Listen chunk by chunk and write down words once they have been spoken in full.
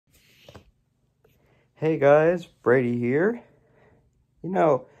Hey guys, Brady here. You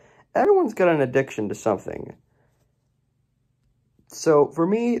know, everyone's got an addiction to something. So for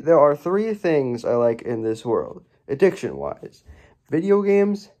me, there are three things I like in this world, addiction-wise. Video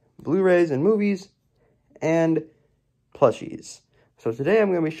games, Blu-rays and movies, and plushies. So today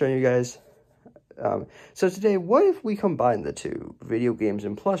I'm going to be showing you guys, what if we combine the two, video games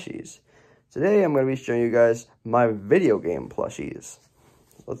and plushies? Today I'm going to be showing you guys my video game plushies.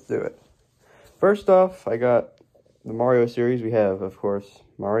 Let's do it. First off, I got the Mario series. We have, of course,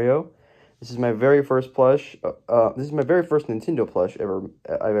 Mario. This is my very first plush. This is my very first Nintendo plush I've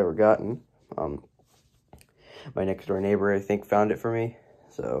ever gotten. My next door neighbor, I think, found it for me,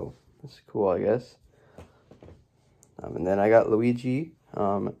 so it's cool, I guess. And then I got Luigi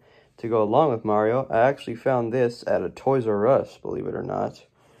to go along with Mario. I actually found this at a Toys R Us, believe it or not,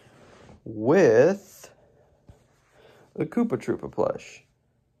 with the Koopa Troopa plush.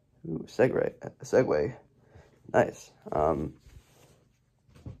 Ooh, segue. Nice. And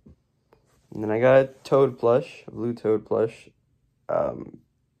then I got a Toad plush, a blue Toad plush.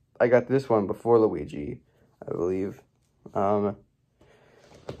 I got this one before Luigi, I believe. Alright.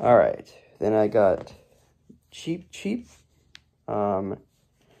 Then I got Cheep. I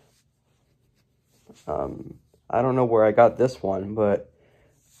don't know where I got this one, but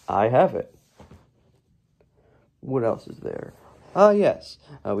I have it. What else is there? Yes.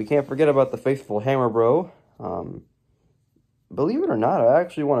 We can't forget about the faithful Hammer Bro. Believe it or not, I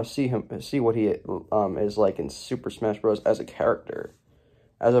actually want to see what he is like in Super Smash Bros. As a character.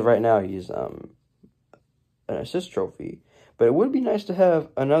 As of right now, he's an assist trophy. But it would be nice to have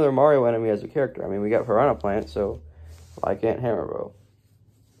another Mario enemy as a character. I mean, we got Piranha Plant, so why can't Hammer Bro?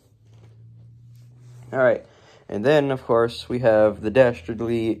 Alright, and then, of course, we have the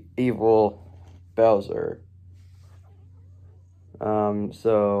dastardly evil Bowser.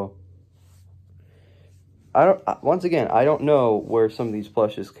 So once again, I don't know where some of these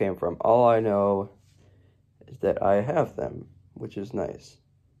plushes came from. All I know is that I have them, which is nice.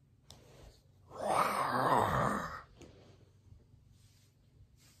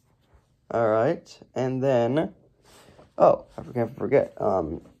 Alright, and then, oh, I can't forget,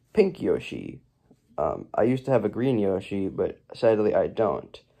 Pink Yoshi. I used to have a green Yoshi, but sadly I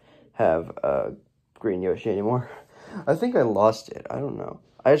don't have a green Yoshi anymore. I think I lost it. I don't know.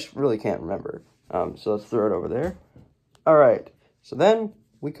 I just really can't remember. So let's throw it over there. Alright, so then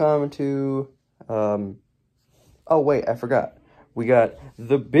we come to, oh wait, I forgot. We got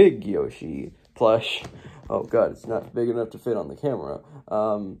the big Yoshi plush. Oh god, it's not big enough to fit on the camera.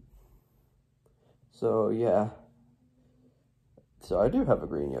 So yeah. So I do have a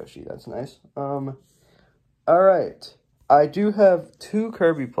green Yoshi, that's nice. Alright, I do have two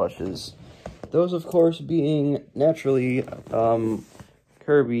Kirby plushes. Those, of course, being, naturally,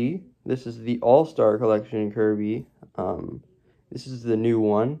 Kirby. This is the All-Star Collection Kirby. This is the new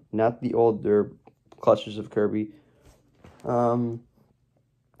one, not the older clutches of Kirby. And,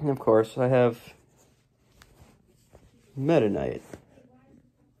 of course, I have Meta Knight.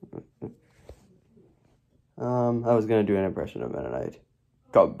 I was going to do an impression of Meta Knight.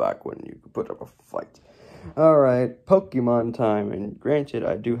 Come back when you can put up a fight. Alright, Pokemon time, and granted,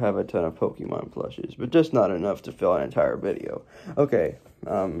 I do have a ton of Pokemon plushes, but just not enough to fill an entire video. Okay, we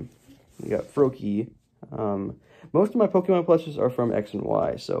got Froakie. Most of my Pokemon plushes are from X and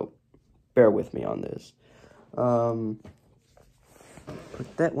Y, so bear with me on this. Put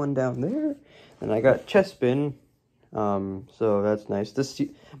that one down there, and I got Chespin, so that's nice.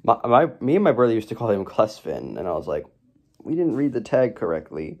 Me and my brother used to call him Clespin, and I was like, we didn't read the tag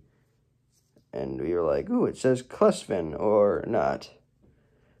correctly. And we were like, ooh, it says Clespin, or not.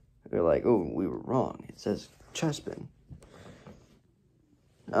 We were like, ooh, we were wrong. It says Chespin.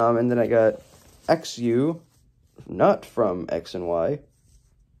 And then I got XU, not from X and Y,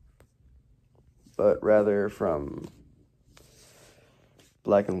 but rather from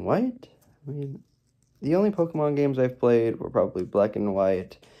Black and White. I mean, the only Pokemon games I've played were probably Black and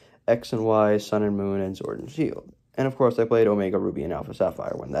White, X and Y, Sun and Moon, and Sword and Shield. And of course, I played Omega Ruby and Alpha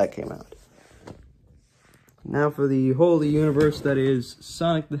Sapphire when that came out. Now for the holy universe that is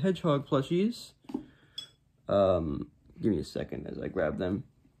Sonic the Hedgehog plushies. Give me a second as I grab them.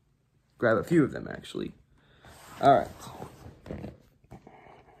 Grab a few of them, actually. Alright.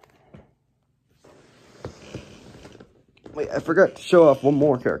 Wait, I forgot to show off one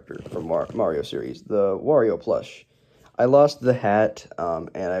more character from Mario series, the Wario plush. I lost the hat,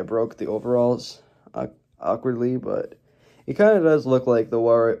 and I broke the overalls awkwardly, but it kind of does look like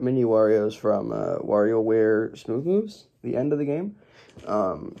the mini Wario's from WarioWare Smooth Moves, the end of the game.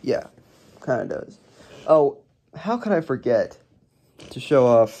 Yeah, kind of does. Oh, how could I forget to show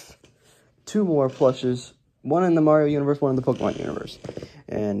off two more plushes. One in the Mario universe, one in the Pokemon universe.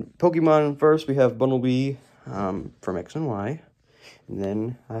 And Pokemon first, we have Bumblebee from X and Y. And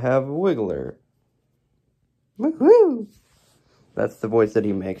then I have Wiggler. Woohoo! That's the voice that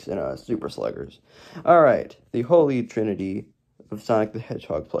he makes in Super Sluggers. Alright, the Holy Trinity of Sonic the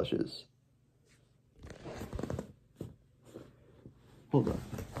Hedgehog plushes. Hold on.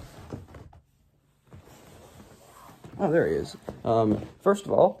 Oh, there he is. First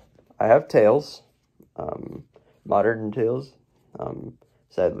of all, I have Tails. Modern Tails.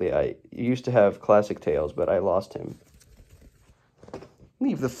 Sadly, I used to have classic Tails, but I lost him.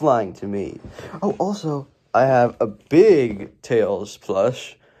 Leave the flying to me. Oh, also, I have a big Tails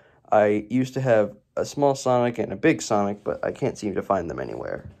plush. I used to have a small Sonic and a big Sonic, but I can't seem to find them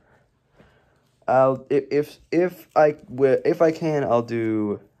anywhere. If I can, I'll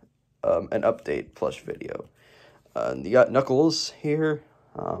do an update plush video. You got Knuckles here,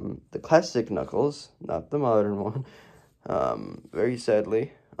 the classic Knuckles, not the modern one. Very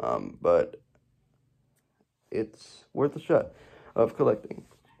sadly, but it's worth a shot of collecting.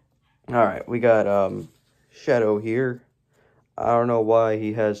 Alright, we got Shadow here. I don't know why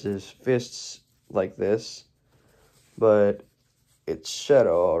he has his fists like this, but it's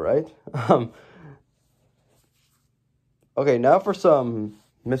Shadow, alright. Okay, now for some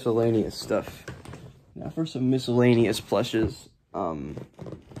miscellaneous stuff. Now for some miscellaneous plushes.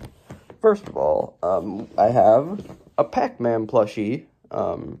 First of all, I have a Pac-Man plushie,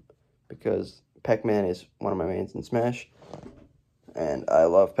 because Pac-Man is one of my mains in Smash, and I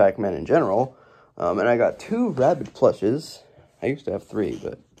love Pac-Man in general. And I got two Rabbit plushes. I used to have three,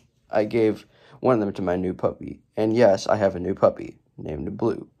 but I gave one of them to my new puppy. And yes, I have a new puppy named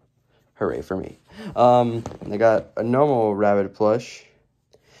Blue. Hooray for me. I got a normal Rabbit plush.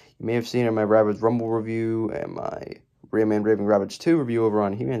 You may have seen in my Rabbids Rumble review and my Rayman Raving Rabbids 2 review over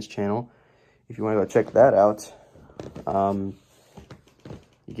on He-Man's channel. If you want to go check that out.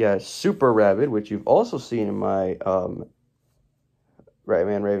 You got Super Rabbid, which you've also seen in my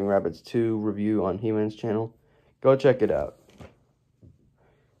Rayman Raving Rabbids 2 review on He-Man's channel. Go check it out.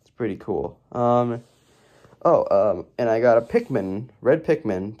 It's pretty cool. And I got a Pikmin, red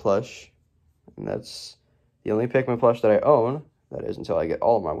Pikmin plush. And that's the only Pikmin plush that I own. That is until I get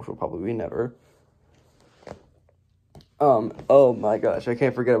all of mine, which will probably be never. Oh my gosh, I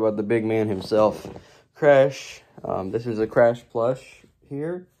can't forget about the big man himself, Crash. This is a Crash plush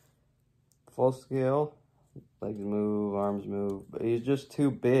here. Full scale. Legs move, arms move, but he's just too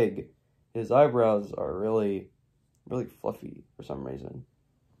big. His eyebrows are really fluffy for some reason.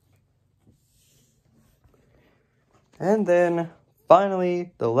 And then,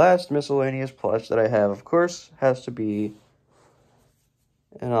 finally, the last miscellaneous plush that I have, of course, has to be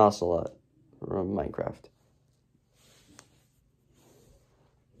an Ocelot from Minecraft.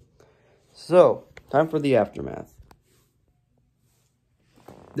 So, time for the aftermath.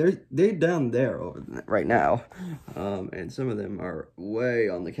 They're down there right now, and some of them are way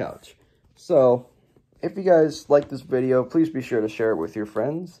on the couch. So, if you guys like this video, please be sure to share it with your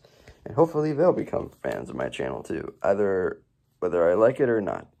friends, and hopefully they'll become fans of my channel too, either whether I like it or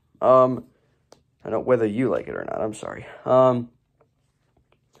not. I know whether you like it or not, I'm sorry.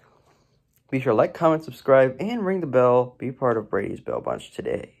 Be sure to like, comment, subscribe, and ring the bell. Be part of Brady's Bell Bunch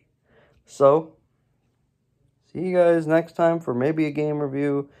today. So, see you guys next time for maybe a game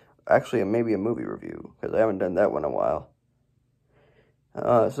review. Actually, maybe a movie review, because I haven't done that one in a while.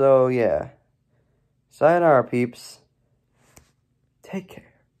 So, yeah. Sayonara, peeps. Take care.